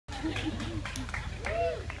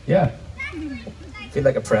Yeah. Feel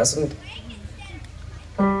like a present.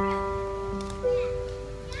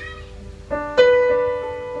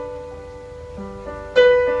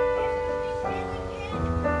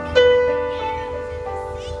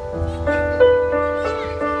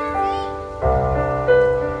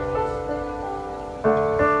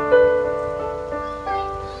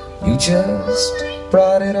 You just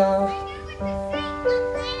brought it up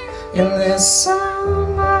in this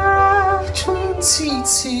summer of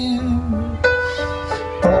 22.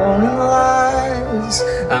 Born in lies,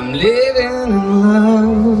 I'm living in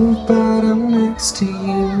love, but I'm next to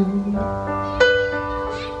you.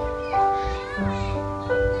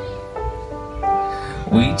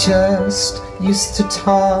 We just used to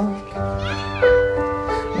talk,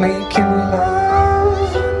 making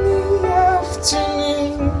love in the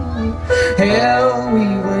afternoon. Hell, we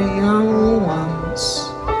were young once.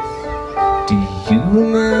 Do you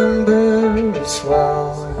remember as well?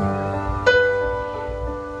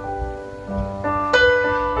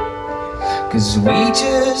 'Cause we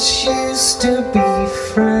just used to be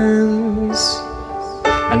friends,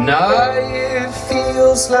 and now it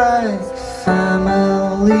feels like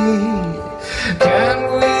family. Can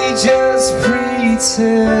we just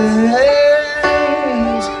pretend?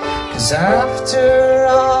 'Cause after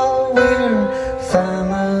all we're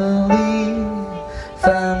family,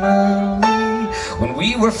 family. When we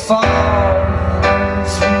were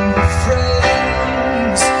foreigners, we were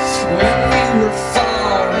friends. When we were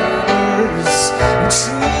foreigners, we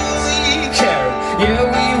truly cared. Yeah,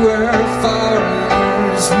 we were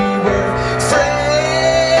foreigners, we were friends.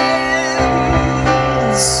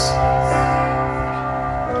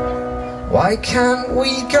 Why can't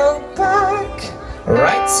we go back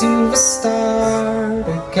right to the start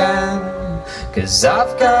again? 'Cause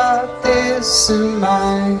I've got this in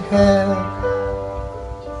my head.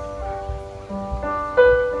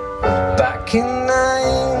 Back in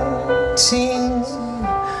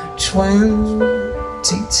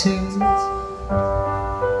 1922,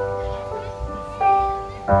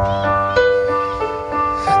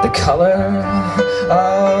 the color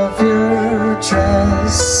of your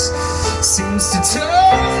dress seems to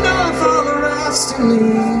turn off all the rest of me.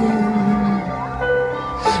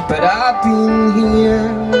 But I've been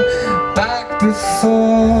here back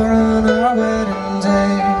before on our wedding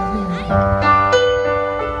day.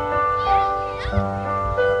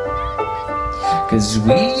 'Cause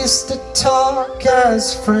we used to talk as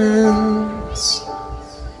friends.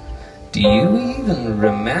 Do you even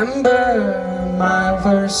remember my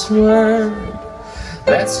first word?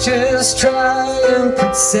 Let's just try and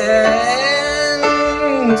pretend.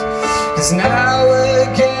 'Cause now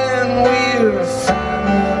again we're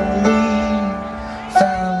family,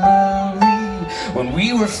 family. When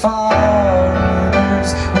we were foreigners,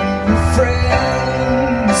 we were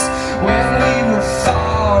friends. When we were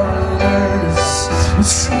foreigners, we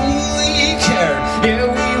truly cared. Yeah,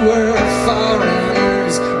 we were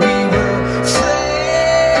foreigners, we were friends.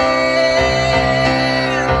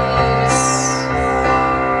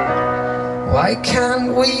 Why can't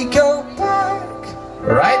we go back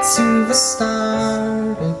right to the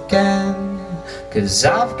start again? 'Cause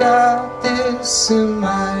I've got this in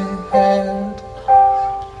my head.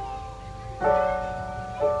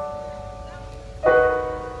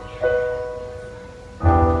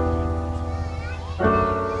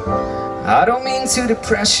 I don't mean to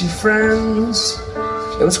depress you, friends.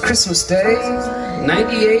 It was Christmas Day,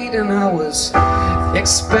 98, and I was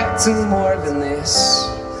expecting more than this.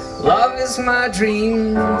 Love is my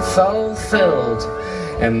dream fulfilled,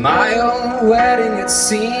 and my own wedding, it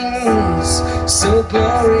seems so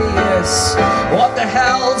glorious. What the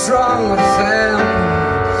hell's wrong with them?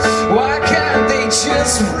 Why can't they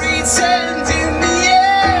just pretend in the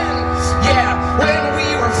end? Yeah, when we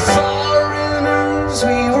were foreigners,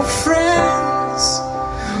 we were friends.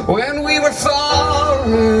 When we were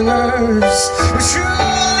foreigners, we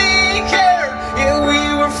truly cared. Yeah, we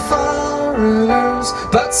were foreigners,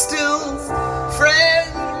 but still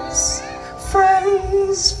friends,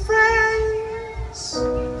 friends, friends.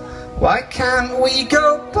 Why can't we go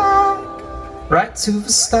back right to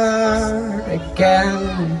the start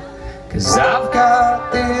again? 'Cause I've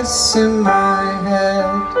got this in my head.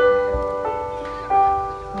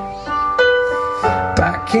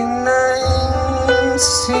 Back in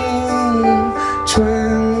 1922.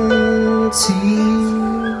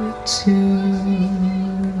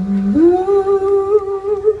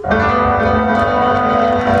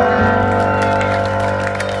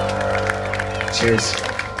 Cheers.